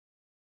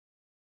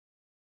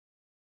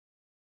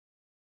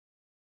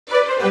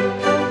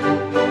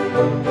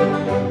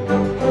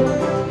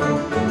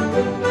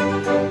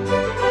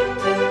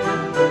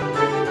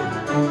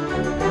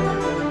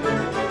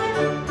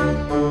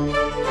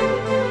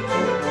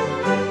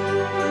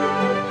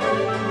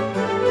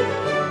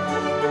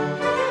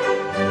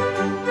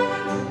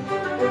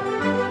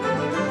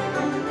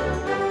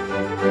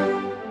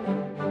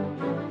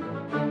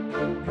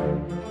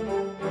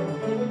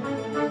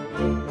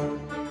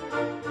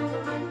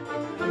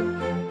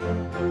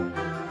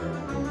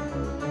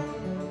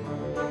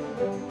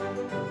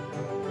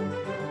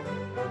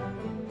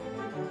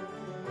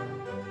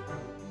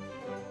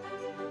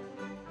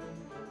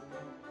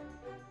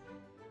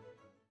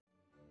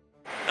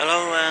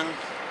Hello and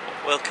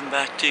welcome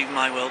back to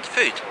My World of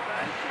Food.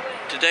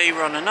 Today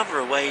we're on another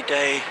away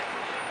day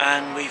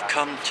and we've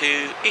come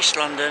to East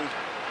London,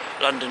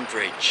 London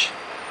Bridge.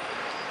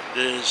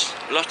 There's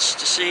lots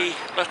to see,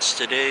 lots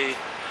to do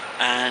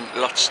and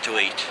lots to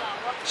eat.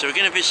 So we're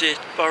going to visit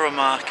Borough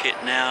Market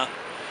now.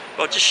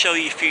 I'll just show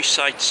you a few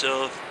sights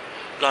of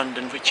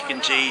London which you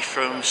can see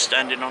from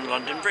standing on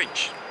London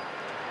Bridge.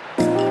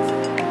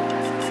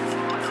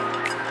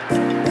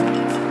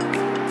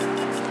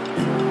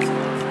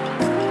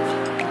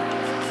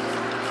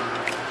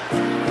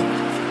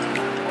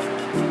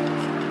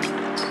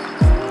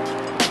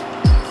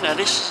 Now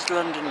this is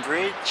London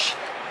Bridge.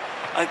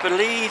 I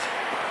believe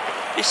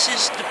this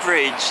is the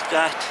bridge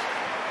that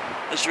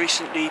has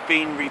recently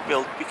been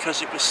rebuilt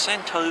because it was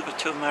sent over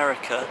to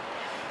America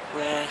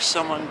where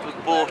someone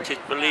bought it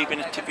believing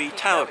it to be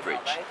Tower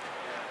Bridge.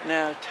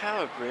 Now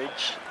Tower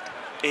Bridge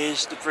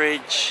is the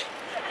bridge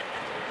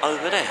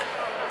over there,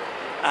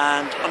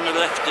 and on the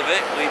left of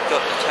it we've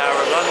got the Tower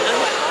of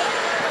London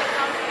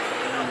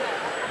and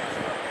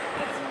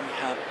we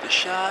have the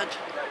Shard.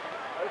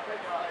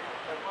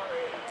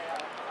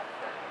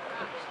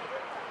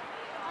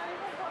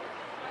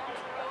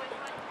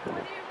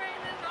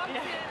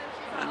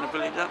 And I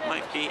believe that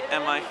might be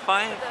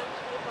MI5,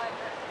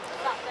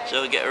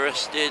 so we'll get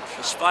arrested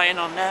for spying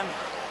on them.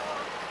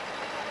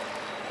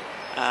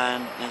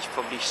 And there's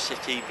probably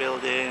city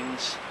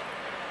buildings.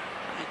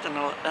 I don't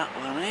know what that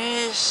one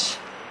is,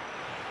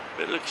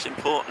 but it looks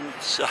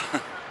important, so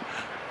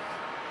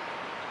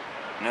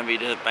maybe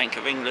the Bank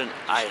of England.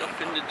 I don't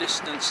know. In the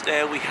distance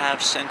there we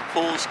have St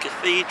Paul's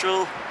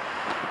Cathedral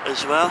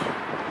as well,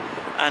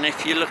 and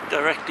if you look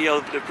directly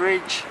over the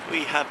bridge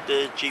we have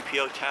the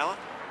GPO Tower.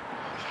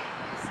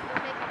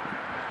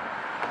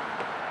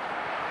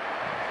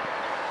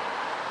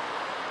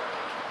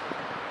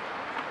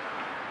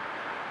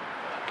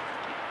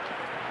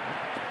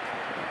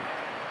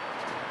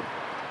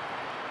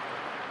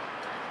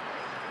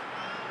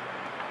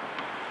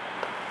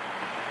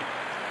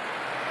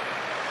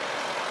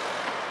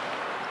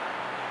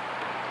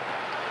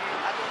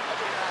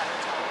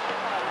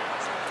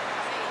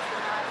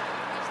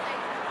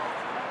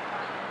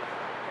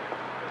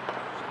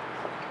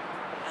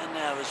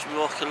 Now as we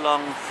walk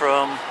along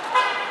from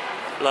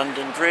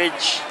London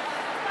Bridge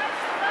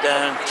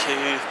down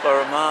to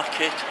Borough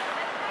Market,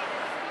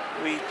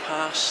 we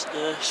pass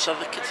the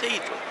Southwark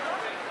Cathedral.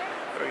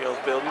 Very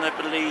old building. I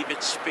believe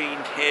it's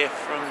been here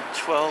from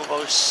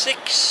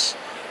 1206,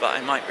 but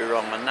I might be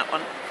wrong on that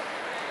one,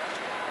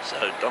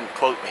 so don't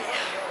quote me.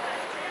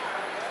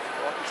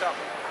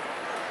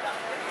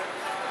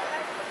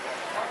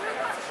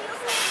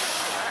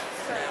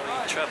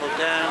 Now we travel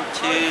down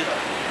to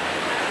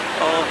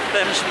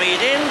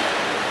Thamesmead Inn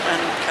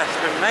and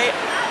Catherine May,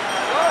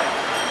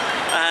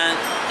 and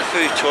the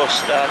food tour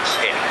starts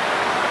here.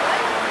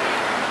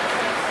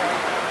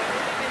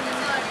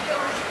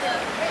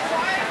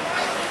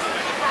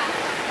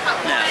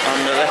 Now on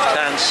the left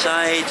hand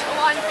side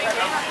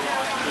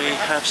we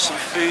have some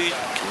food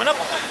coming up,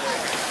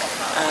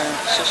 and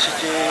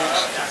sausages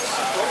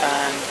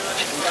and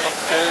chicken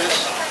cocktails,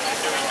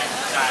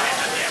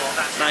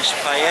 nice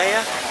paella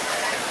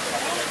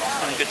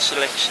and a good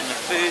selection of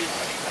food.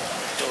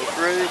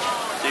 Brewed,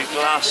 2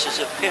 glasses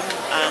of Pim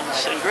and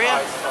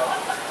Sangria,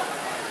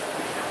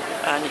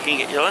 and you can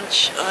get your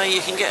lunch or you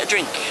can get a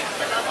drink.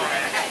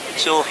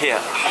 It's all here.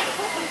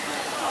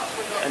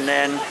 And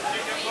then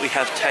we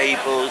have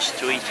tables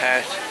to eat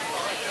out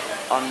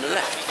on the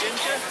left.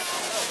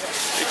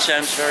 It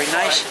sounds very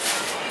nice.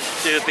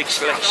 Do a big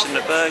selection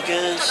of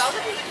burgers,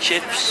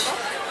 chips,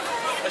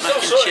 mac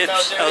and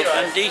chips, El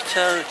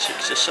Bandito,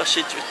 it's a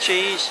sausage with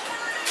cheese,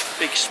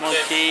 big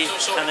smoky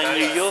and a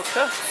New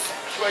Yorker.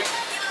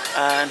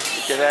 And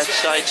we did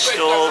outside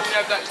stall,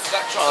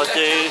 I'll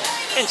do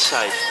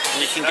inside, and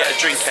you can get a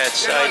drink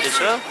outside as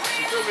well.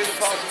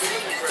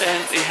 Then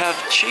we have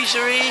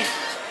cheesery,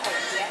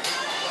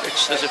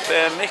 which there's a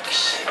fair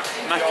mix,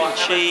 mac and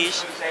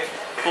cheese,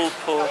 pulled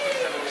pork,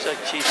 egg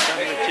cheese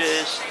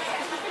sandwiches,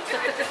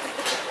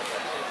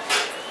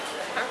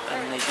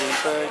 and they do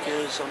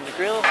burgers on the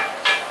grill,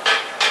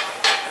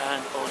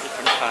 and all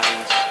different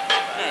kinds.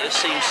 There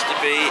seems to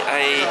be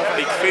a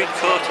big food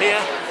court here.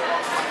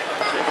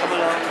 So come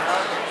along,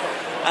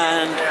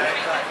 and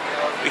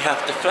we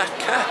have the Flat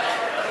Cap,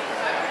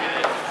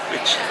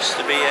 which used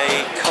to be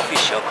a coffee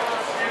shop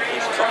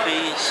with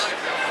coffees,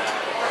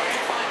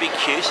 big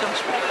queue, so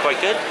it's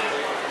quite good.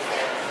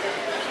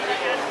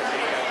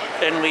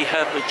 Then we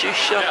have a juice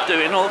shop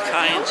doing all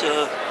kinds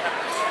of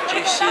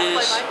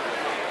juices.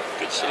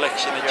 Good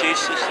selection of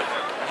juices. We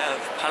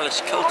have Palace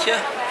Culture,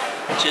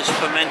 which is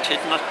fermented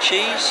nut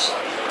cheese,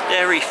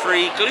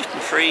 dairy-free,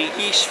 gluten-free,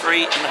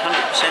 yeast-free, and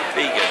 100%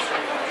 vegan.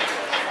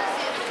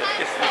 Got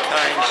different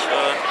kinds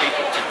for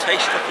people to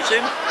taste, I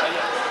presume,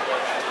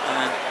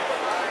 and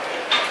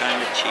all kind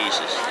of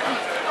cheeses.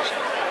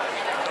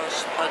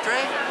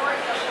 Padre.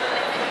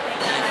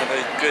 We have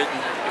a good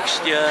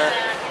mixture.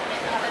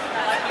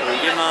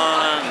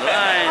 Limon,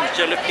 lime,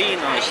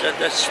 jalapenos.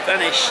 That's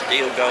Spanish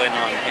deal going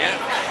on here.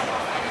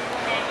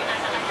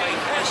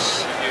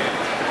 Yes.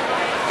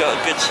 Got a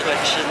good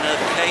selection of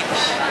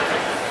cakes.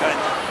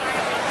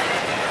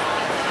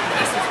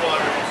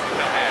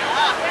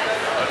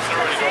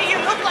 You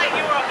look like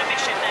you were on a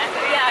mission there.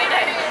 Yeah, I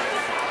know.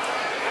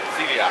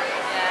 Celia.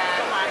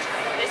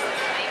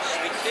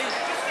 Sweet tea.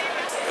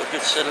 Got a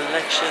good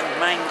selection.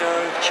 Mango,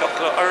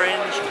 chocolate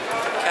orange,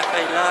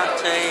 cafe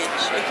latte,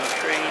 sweet and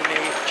creamy,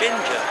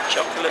 ginger,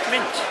 chocolate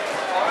mint,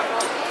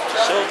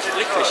 salted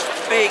licorice.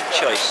 Big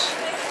choice.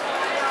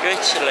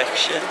 Great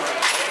selection.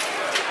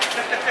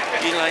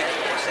 You like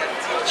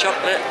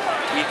chocolate,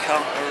 you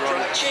can't go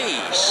wrong.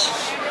 Cheese.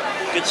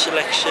 Good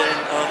selection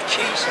of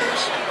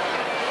cheeses.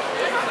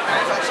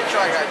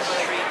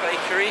 Tree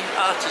Bakery,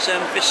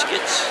 artisan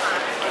biscuits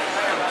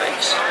and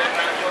bakes.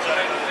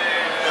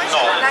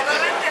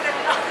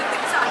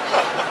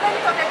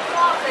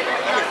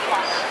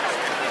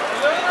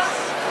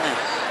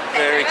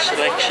 Varied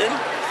selection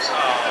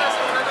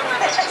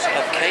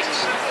of cakes.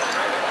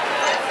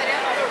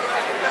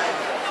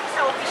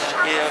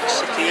 New York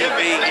City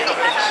vegan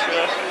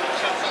extra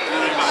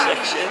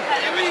section.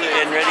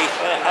 Getting ready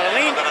for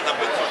Halloween.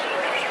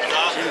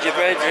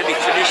 Gingerbread, really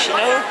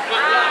traditional.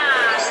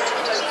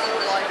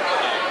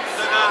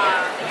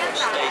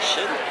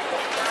 Station.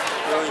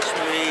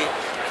 Rosemary,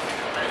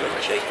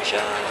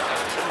 ricotta,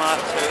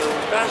 tomato,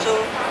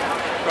 basil,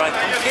 fried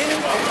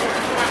pumpkin,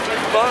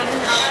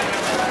 buns,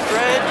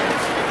 bread,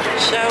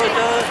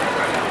 sourdough.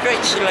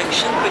 Great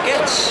selection,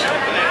 baguettes.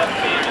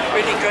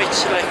 Really great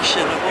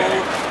selection of all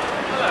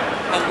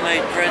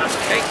homemade bread and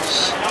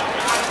cakes.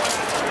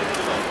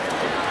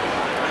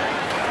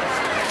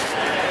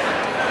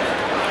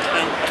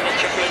 And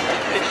chocolate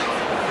fish.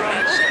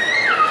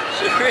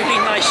 It's a really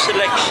nice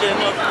selection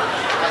of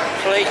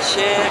plates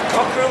here.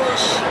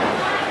 Cockerels,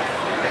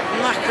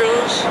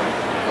 mackerels,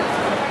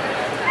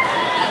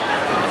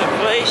 the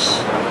place,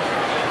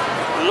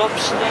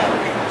 lobster.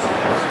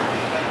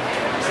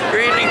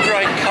 Really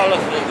bright,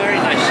 colourful, very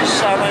nice. A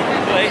salmon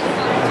plate.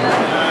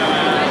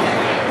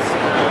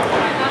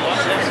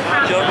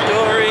 John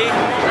Dory,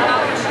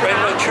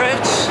 rainbow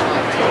trout.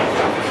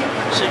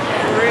 It's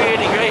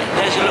really great.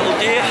 There's a little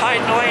deer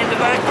hiding away in the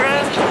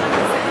background,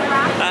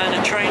 and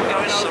a train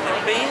going on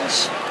with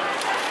beans,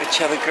 which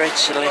have a great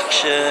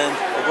selection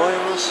of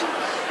oils: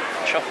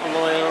 truffle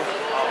oil,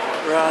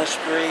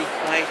 raspberry,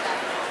 white,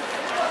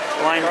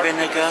 wine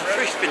vinegar,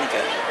 fruit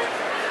vinegar.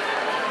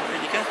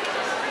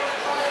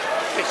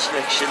 Great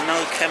selection, no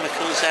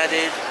chemicals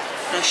added,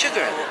 no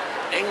sugar added.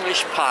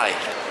 English pie,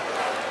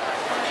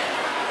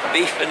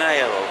 beef and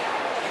ale,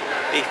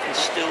 beef and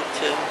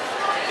Stilton,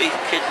 beef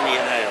kidney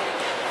and ale.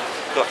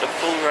 Got the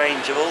full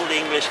range of all the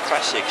English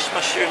classics: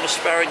 mushroom,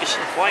 asparagus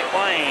and white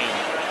wine.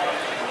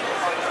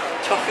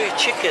 Tofu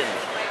chicken,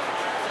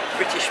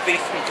 British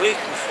beef and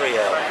gluten-free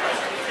ale.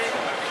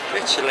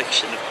 Great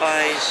selection of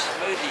pies.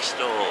 Smoothie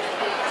stall,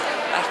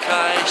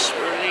 acai,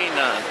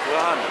 spirulina,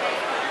 guarana,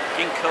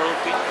 ginkgo,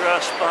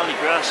 wheatgrass, barley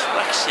grass,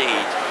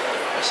 flaxseed,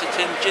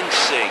 quercetin,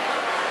 ginseng.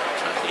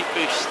 Totally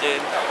boosting,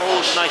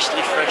 all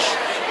nicely fresh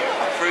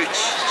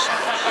fruits.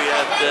 We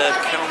have the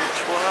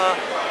Comtois,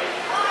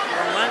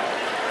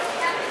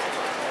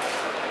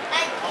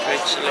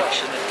 great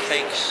selection of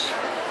cakes,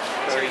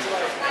 very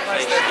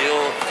tasty.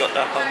 All got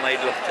the homemade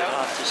lot of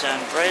artisan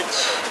breads.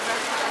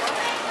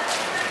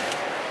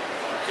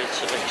 Good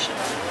selection.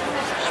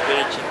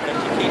 Spirits of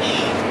petit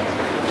quiche.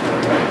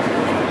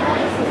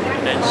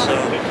 Then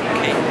some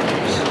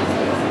cakes.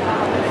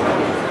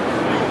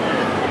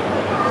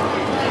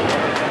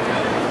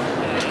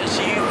 As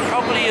you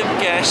probably have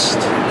guessed,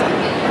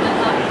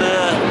 the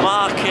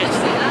market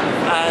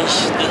has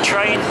the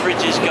train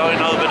bridges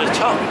going over the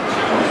top,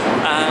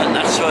 and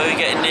that's where we're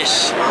getting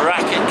this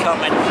racket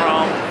coming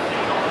from,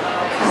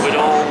 with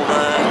all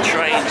the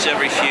trains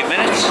every few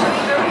minutes.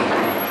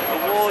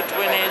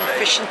 Award-winning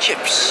fish and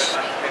chips.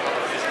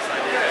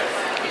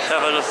 Let's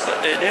have a look at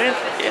what they're doing.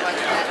 Yeah.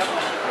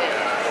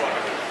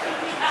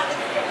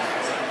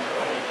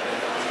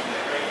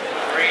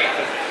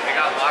 I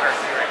got water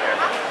right here.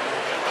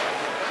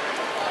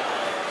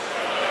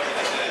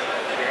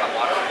 You got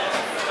water?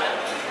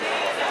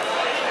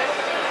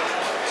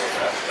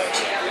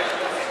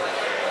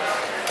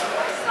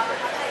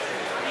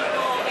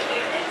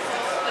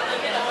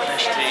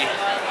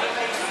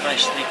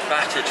 Nicely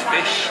battered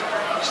fish.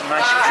 It's a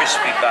nice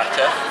crispy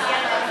batter.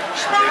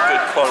 It's very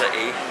good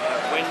quality.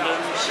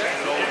 Wyndham's,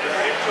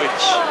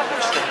 which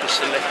looks like the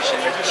selection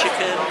of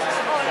chicken.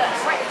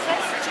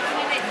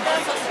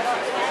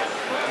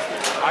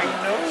 I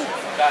know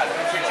that.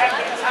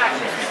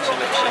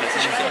 Selection of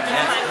chicken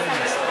there.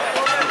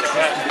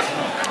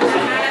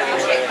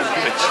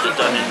 Which are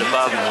done in the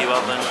barbecue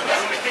oven.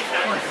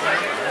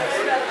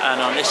 And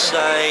on this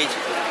side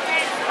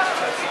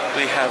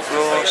we have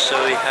raw,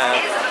 so we have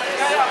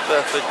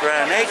Burford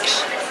brown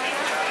eggs.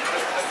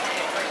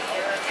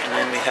 And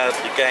then we have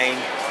the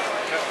game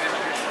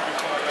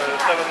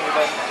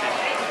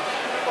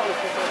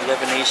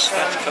Lebanese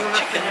fat cooked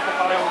chicken,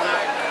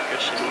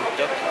 Russian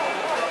duck.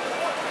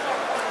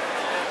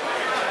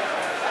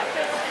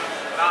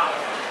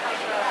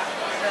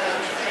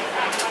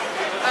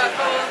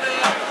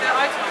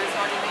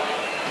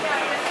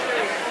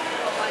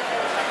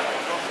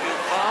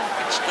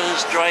 It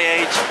does dry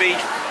aged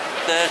beef,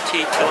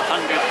 30 to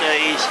 100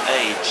 days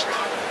aged.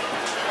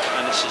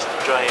 And this is the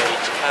dry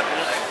aged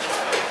cabinet.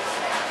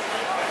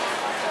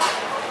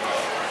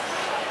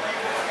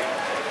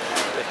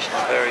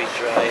 Very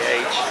dry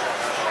aged.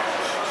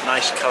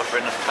 Nice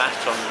covering of fat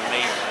on the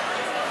meat.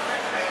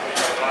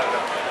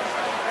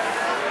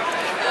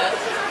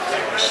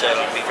 So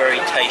it'll be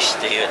very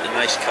tasty with the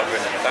nice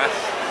covering of fat.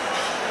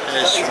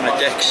 As from a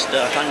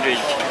Dexter, 100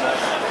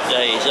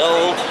 days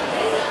old.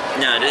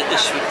 Now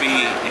this would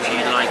be if you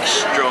like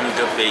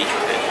stronger beef.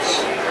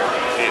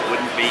 It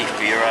wouldn't be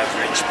for your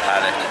average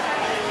palate.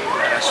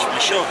 That's from a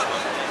short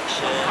one.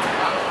 So,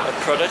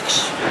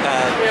 products,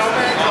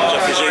 as I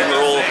presume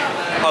are all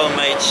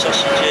homemade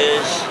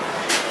sausages.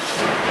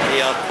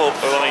 They are pork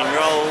loin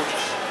rolled,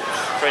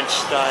 French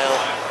style,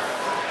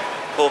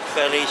 pork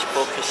bellies,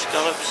 pork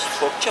scallops,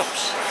 pork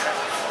chops.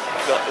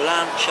 We've got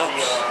lamb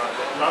chops,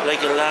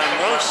 leg of lamb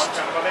roast,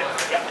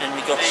 and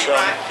we've got some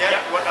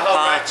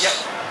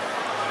hearts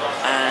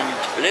and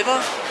liver,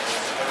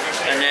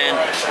 and then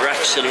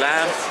racks of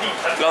lamb,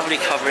 lovely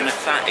covering of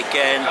fat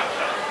again,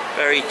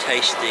 very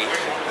tasty.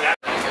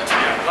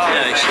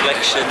 A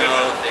selection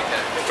of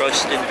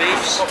roasted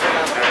beefs,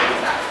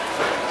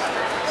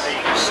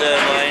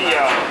 sirloin, a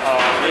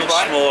little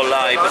small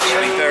lie but it's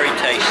been very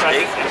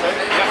tasty,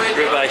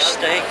 ribeye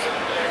steak,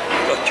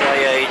 got dry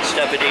aged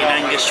Aberdeen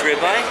Angus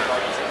ribeye,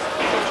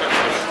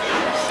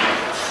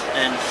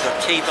 and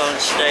got T-bone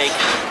steak,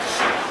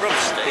 rump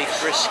steak,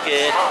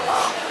 brisket,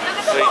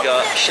 we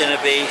got shinner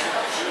beef,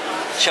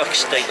 chuck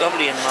steak,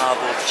 lovely and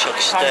marbled chuck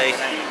steak,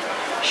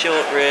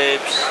 short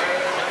ribs,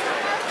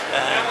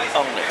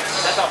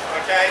 omelettes.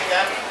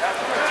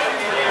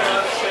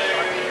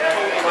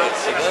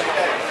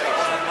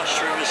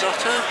 Mushroom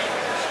risotto.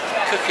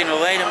 Cooking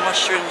away, the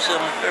mushrooms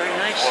are very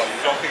nice.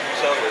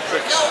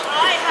 Looks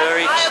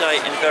very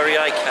exciting, very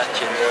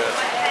eye-catching.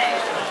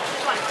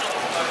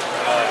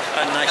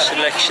 A nice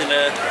selection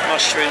of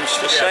mushrooms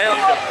for sale.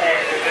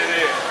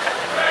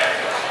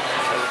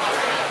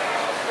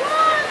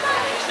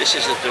 This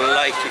is a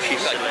delight if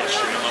you like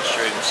selection of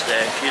mushrooms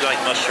there. If you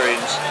like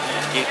mushrooms,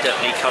 you've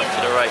definitely come to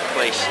the right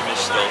place in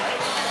this store.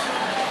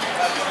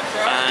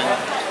 And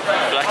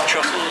black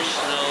truffles,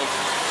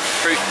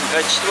 fruit and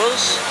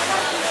vegetables.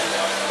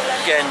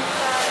 Again,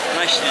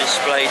 nicely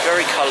displayed,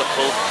 very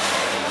colourful.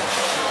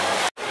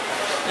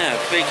 Now,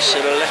 big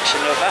selection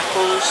of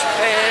apples,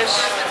 pears,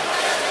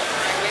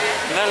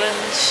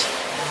 melons.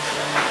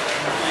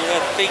 We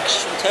have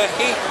figs from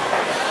Turkey.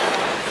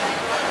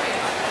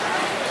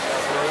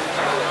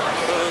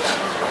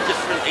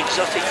 Different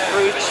exotic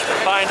fruits,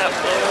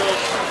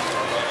 pineapples,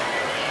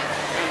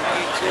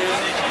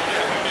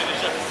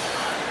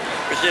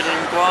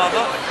 Brazilian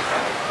guava,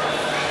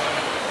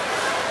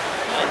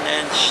 and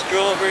then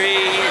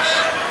strawberries,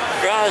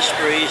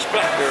 raspberries,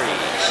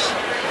 blackberries,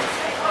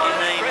 you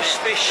name it,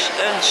 fish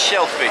and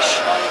shellfish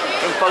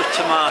from boat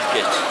to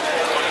market.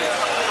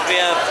 We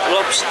have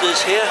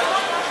lobsters here.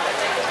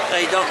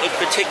 They don't look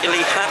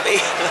particularly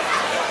happy.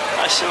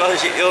 I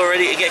suppose if you're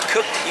ready to get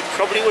cooked, you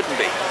probably wouldn't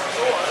be.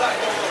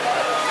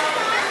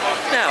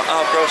 Now,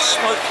 our Brough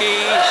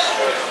smokies,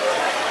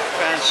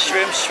 ground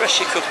shrimps,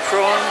 freshly cooked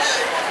prawns,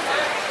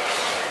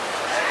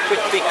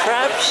 whitby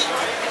crabs.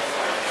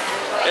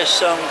 There's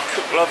some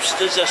cooked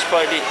lobsters. That's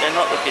probably, they're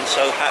not looking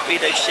so happy.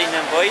 They've seen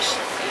them boys.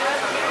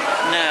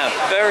 Now,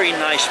 very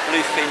nice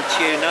bluefin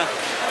tuna,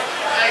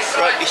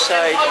 right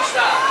beside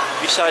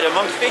a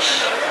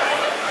monkfish.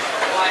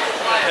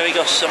 Then we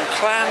got some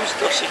clams,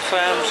 lots of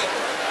clams,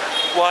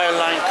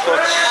 wireline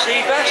caught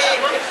sea bass,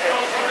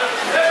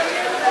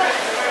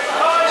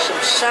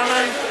 some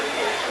salmon,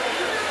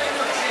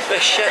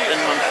 beshet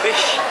and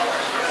monkfish.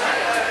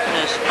 And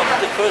there's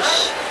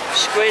octopus,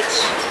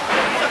 squids,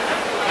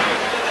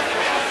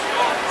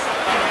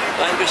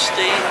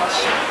 langoustines,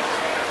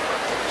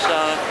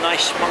 some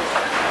nice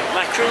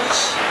mackerels,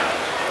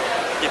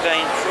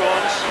 deveined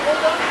prawns,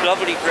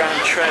 lovely brown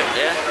trout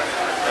there,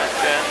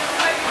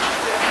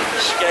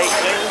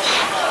 skatelings,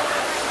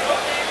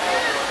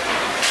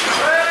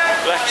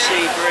 black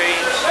sea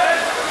breams.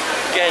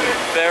 Again,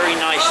 very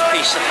nice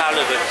piece of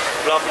halibut,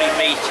 lovely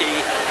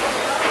meaty,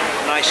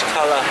 nice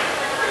colour,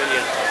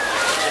 brilliant.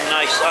 Some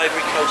nice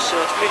Ivory Coast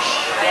swordfish.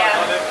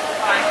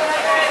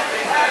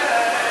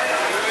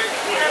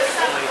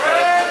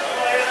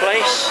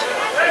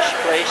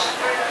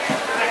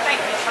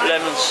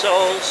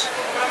 soles,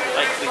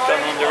 like we've done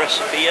on the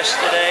recipe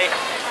yesterday.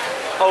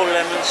 Whole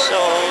lemon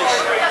soles,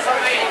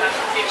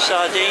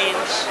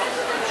 sardines,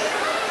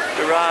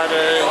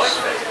 doradas,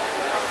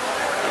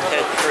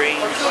 head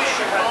creams,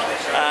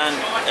 and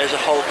there's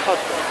a whole cod.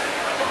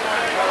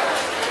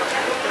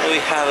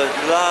 We have a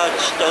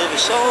large Dover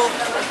sole,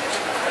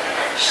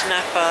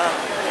 snapper,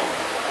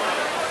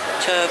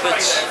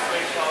 turbots,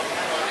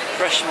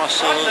 fresh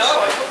mussels,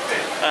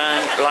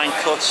 and line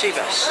caught sea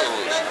bass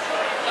soles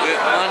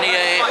with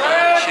Marnier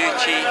and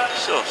Chuchi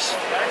sauce.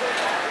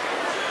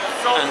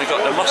 And we've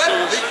got the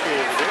mussels.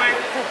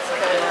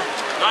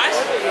 Nice.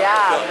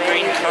 Yeah. Got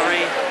green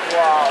curry.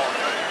 Wow.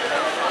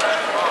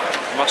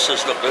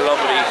 Mussels look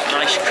lovely,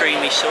 nice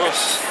creamy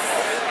sauce.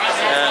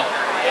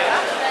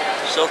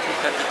 Salt and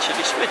pepper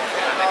chili squid.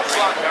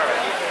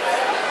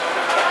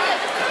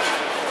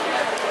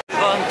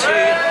 Move on to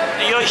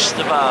the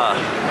oyster bar,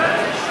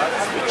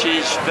 which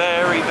is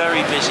very,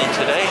 very busy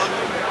today.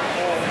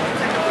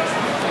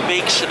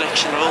 Big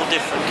selection of all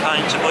different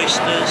kinds of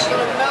oysters.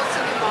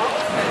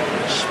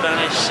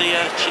 Spanish sea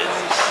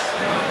urchins.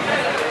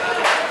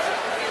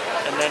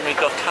 And then we've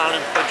got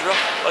Carlin Pedro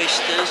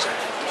oysters.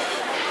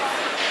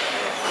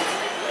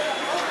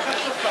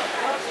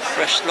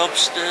 Fresh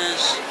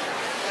lobsters.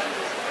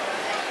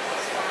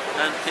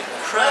 And picked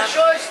crab. Fresh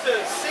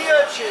oysters, sea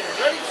urchins,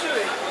 ready to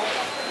eat.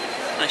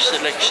 Nice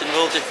selection of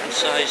all different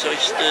size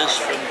oysters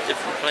from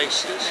different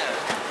places.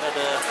 Had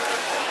a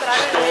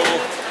stall,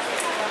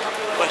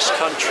 West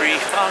Country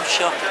farm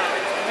shop.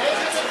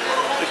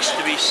 Looks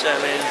to be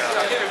selling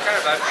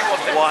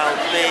wild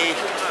beef,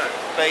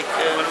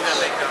 bacon,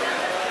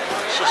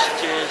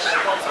 sausages,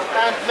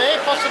 And may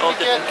possibly all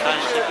different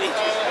kinds of meat.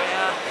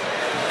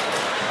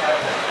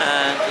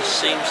 And it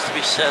seems to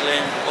be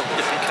selling all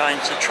different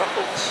kinds of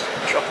truffles,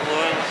 truffle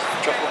oils,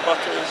 truffle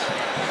butters,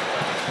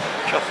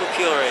 truffle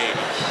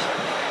purees.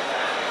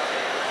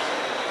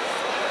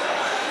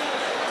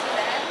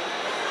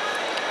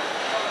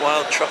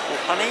 Wild truffle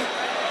honey,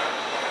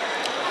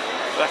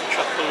 black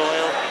truffle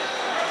oil,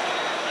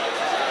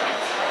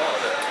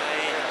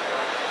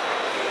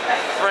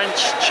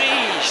 French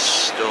cheese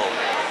store,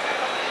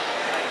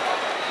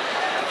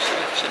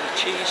 selection of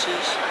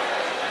cheeses,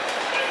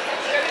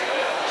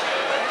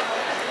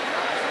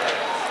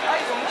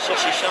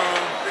 saucisson,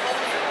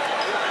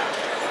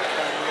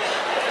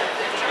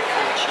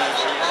 different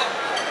cheeses,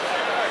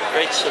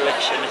 great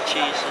selection of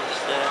cheeses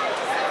there.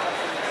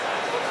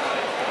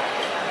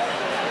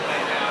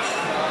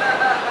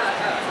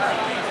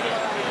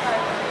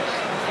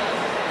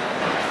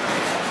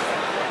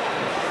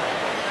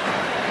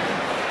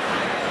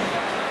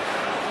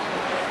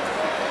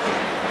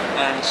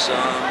 And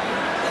some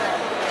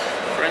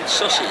French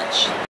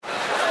sausage.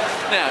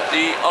 Now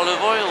the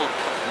olive oil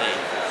company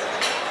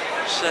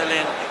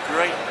selling a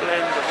great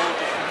blend of all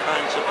different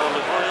kinds of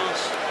olive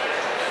oils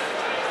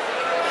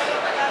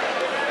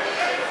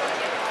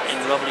in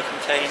lovely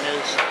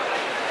containers.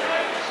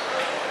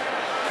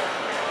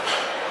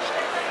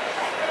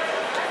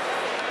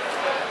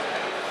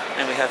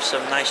 And we have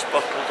some nice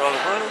bottled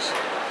olive oils.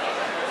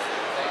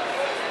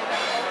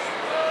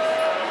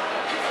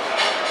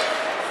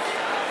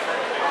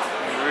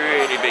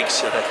 Really big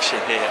selection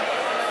here.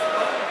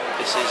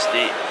 This is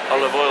the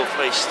olive oil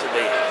place to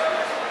be.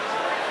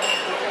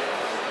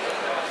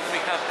 We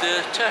have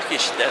the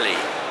Turkish deli.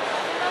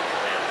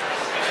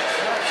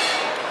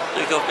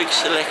 We've got a big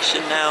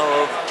selection now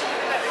of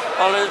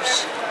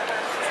olives.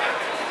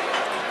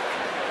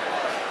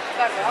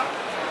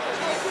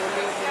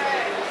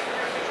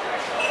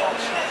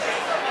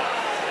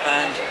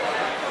 And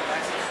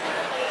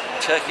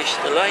Turkish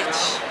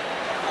delights,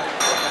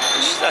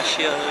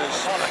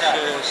 pistachios,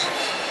 mashes.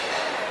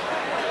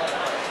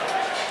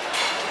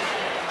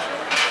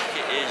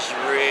 It is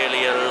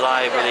really a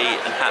lively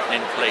and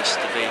happening place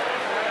to be.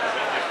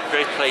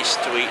 Great place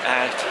to eat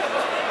out.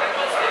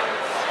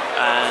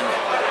 And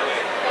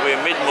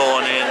we're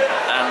mid-morning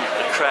and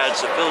the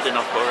crowds are building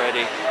up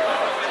already.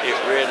 It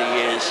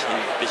really is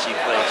a busy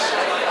place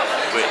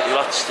with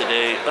lots to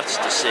do, lots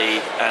to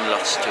see and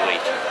lots to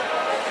eat.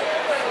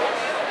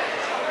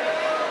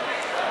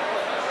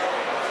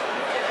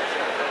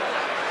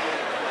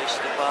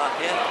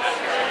 Here.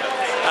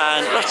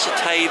 And lots of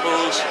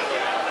tables,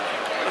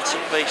 lots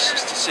of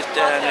places to sit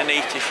down and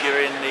eat if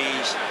you're in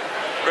these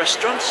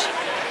restaurants.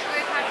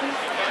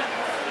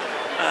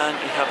 And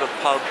we have a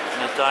pub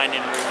and a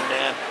dining room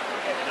there.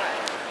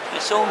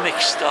 It's all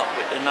mixed up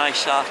with the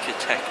nice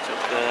architect of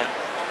the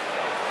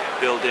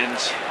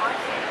buildings.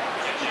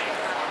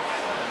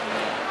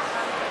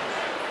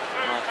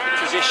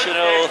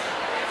 Traditional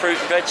fruit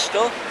and veg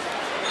store.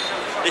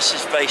 This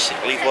is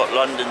basically what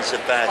London's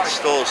about,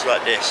 stalls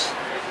like this.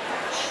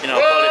 You know,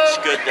 well, it's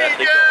good that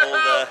they got all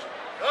the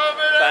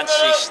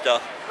fancy stuff.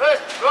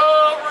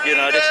 You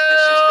know, this is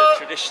the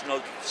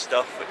traditional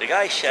stuff with the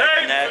guy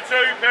shouting there.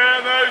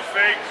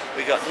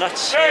 We got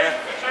nuts here.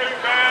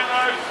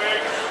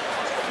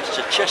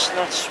 Mr.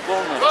 Chestnuts,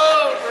 walnuts,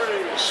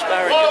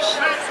 asparagus.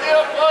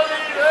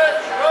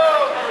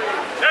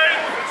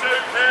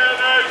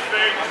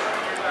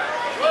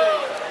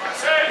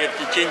 You have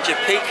the Ginger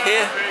Pig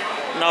here,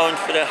 known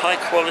for their high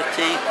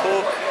quality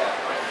pork,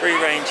 free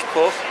range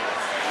pork,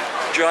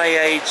 dry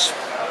aged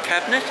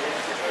cabinet.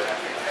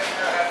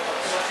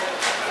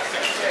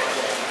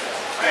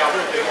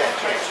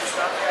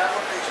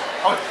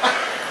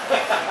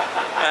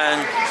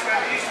 And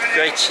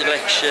great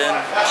selection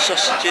of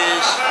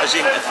sausages, as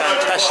in a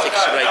fantastic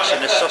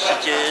selection of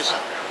sausages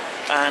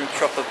and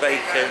proper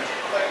bacon.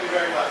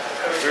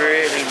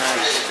 Really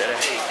nice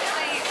today.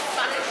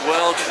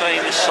 World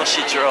famous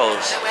sausage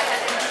rolls.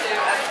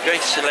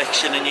 Great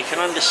selection, and you can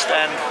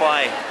understand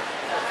why.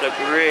 Look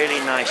really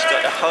nice,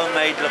 got a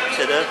homemade look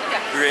to them,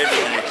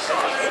 really nice.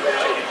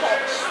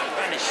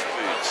 Spanish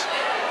foods.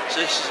 So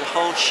this is a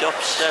whole shop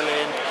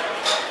selling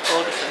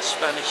all different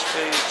Spanish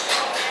foods.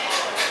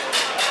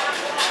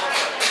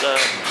 So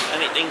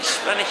anything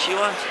Spanish you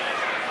want,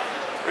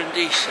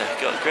 Brindisa,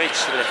 got a great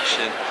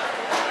selection.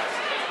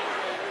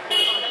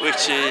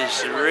 Which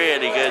is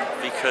really good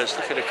because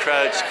look at the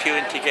crowds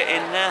queuing to get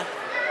in there.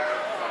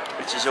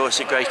 Which is always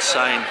a great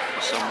sign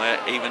somewhere,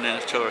 even in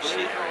a tourist.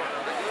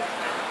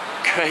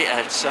 Great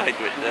outside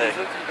with the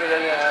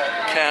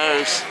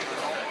cows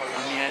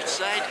on the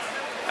outside.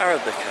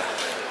 Arabica.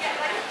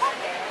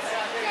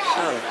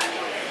 So,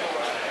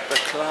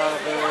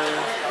 baklava,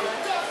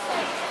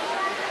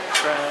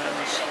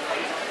 crowns,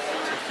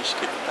 Turkish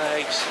kit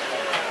bags,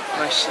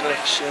 nice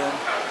selection,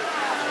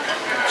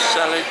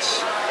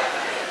 salads,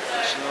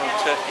 traditional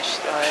Turkish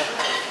style.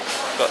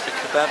 Got the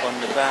kebab on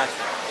the back.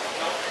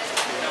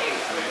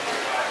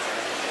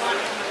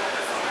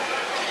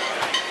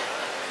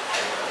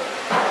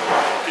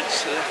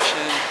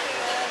 Selection,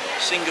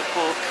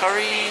 Singapore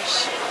curries,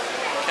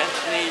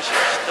 Cantonese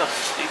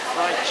stuffed deep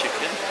fried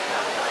chicken,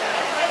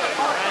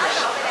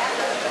 rice.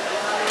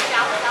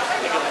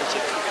 The guys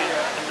are cooking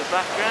in the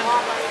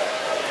background.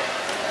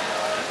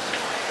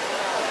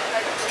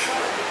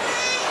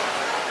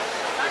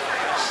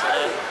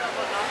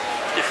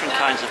 Different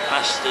kinds of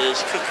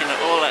pastas, cooking it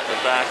all at the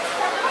back.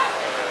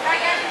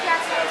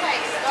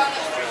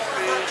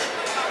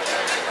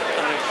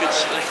 And a good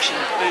selection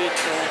of food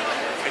there.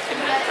 In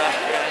the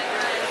background.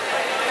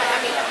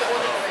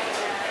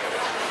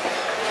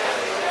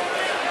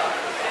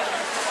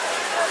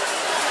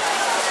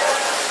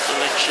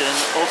 Selection,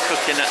 all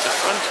cooking at the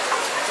front,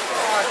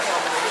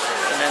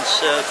 and then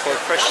served for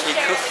freshly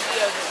cooked.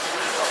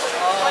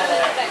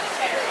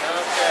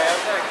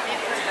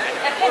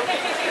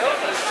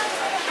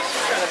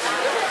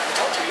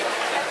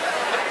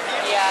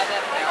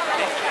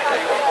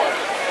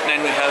 And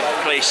then we have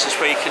places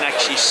where you can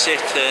actually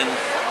sit and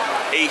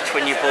eat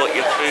when you bought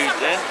your food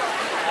then,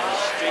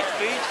 street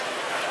food,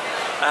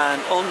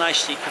 and all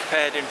nicely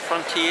prepared in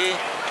front of you,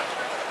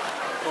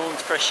 all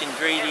fresh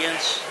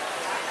ingredients,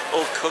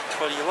 all cooked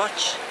while you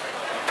watch.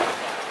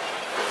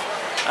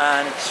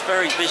 And it's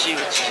very busy,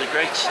 which is a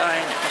great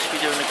sign. It must be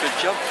doing a good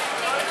job.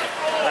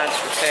 Man's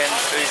preparing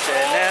the food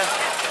there now.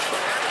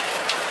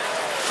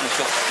 And he's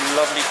got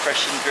lovely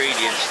fresh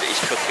ingredients that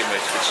he's cooking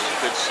with, which is a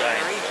good sign.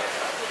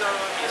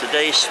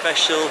 Today's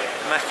special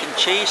mac and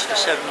cheese for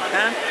 £7.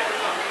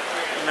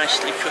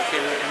 Nicely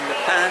cooking in the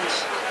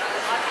pans.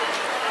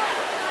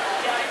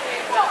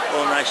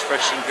 All nice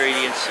fresh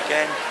ingredients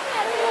again.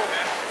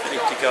 Ready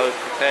to go,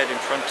 prepared in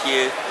front of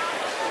you.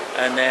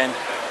 And then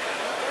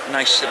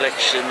nice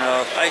selection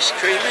of ice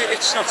cream.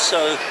 It's not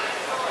so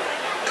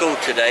cool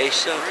today,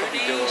 so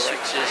probably do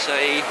which is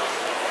a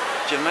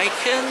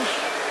Jamaican.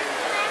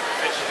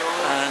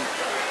 And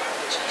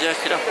it's a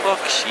jerk it up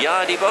box,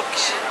 yardie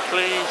box,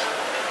 please.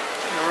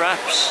 And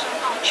wraps,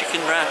 chicken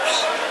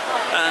wraps,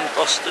 and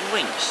Boston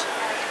wings.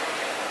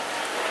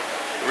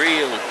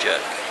 Real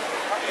jerk.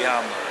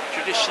 Yum.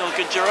 Traditional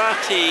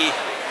Gujarati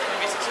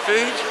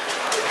food,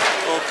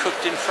 all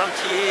cooked in front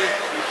of you,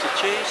 you to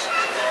choose.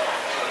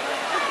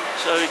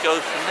 So we go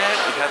from there,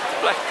 we have the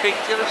black pig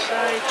to the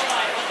side,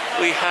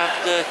 we have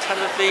the Tel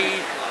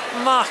Aviv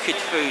market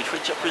food,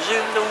 which I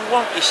presume there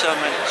won't be so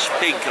much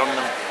pig on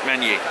the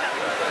menu.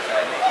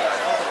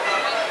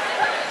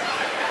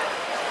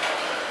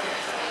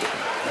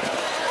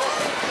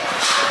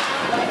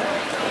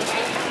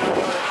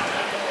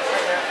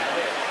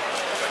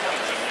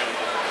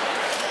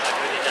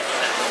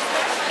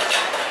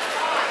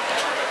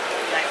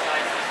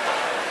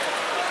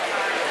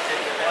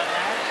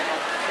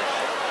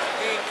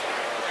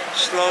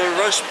 Slow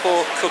roast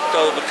pork cooked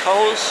over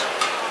coals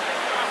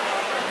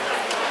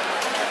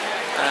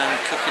and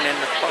cooking in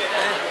the pot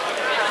there,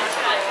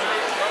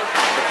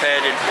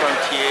 prepared in front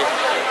of you.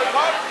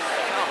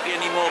 Can't be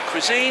any more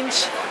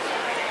cuisines.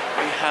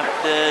 We have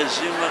the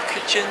Zuma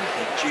kitchen,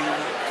 the Juma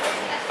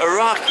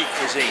Iraqi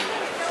cuisine.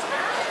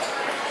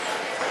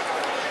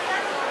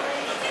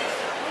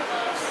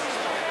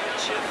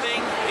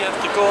 Thing, we have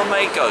the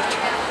gourmet goat,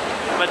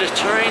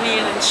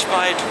 Mediterranean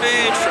inspired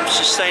food from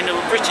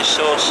sustainable British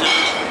sources.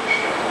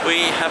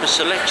 We have a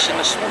selection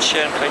of small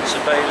sharing plates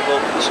available,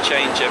 which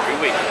change every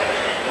week.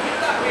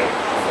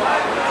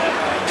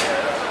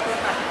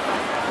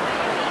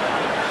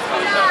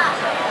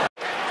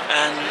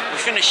 And we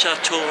finish our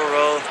tour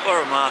of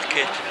Borough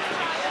Market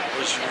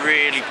was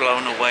really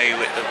blown away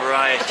with the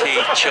variety,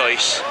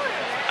 choice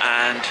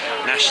and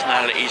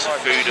nationalities of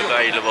food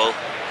available,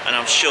 and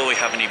I'm sure we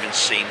haven't even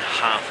seen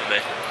half of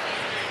it.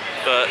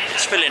 But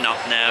it's filling up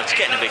now, it's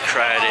getting a bit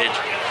crowded.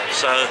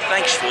 So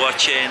thanks for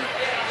watching.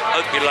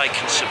 Hope you like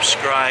and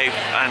subscribe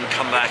and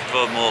come back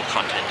for more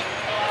content.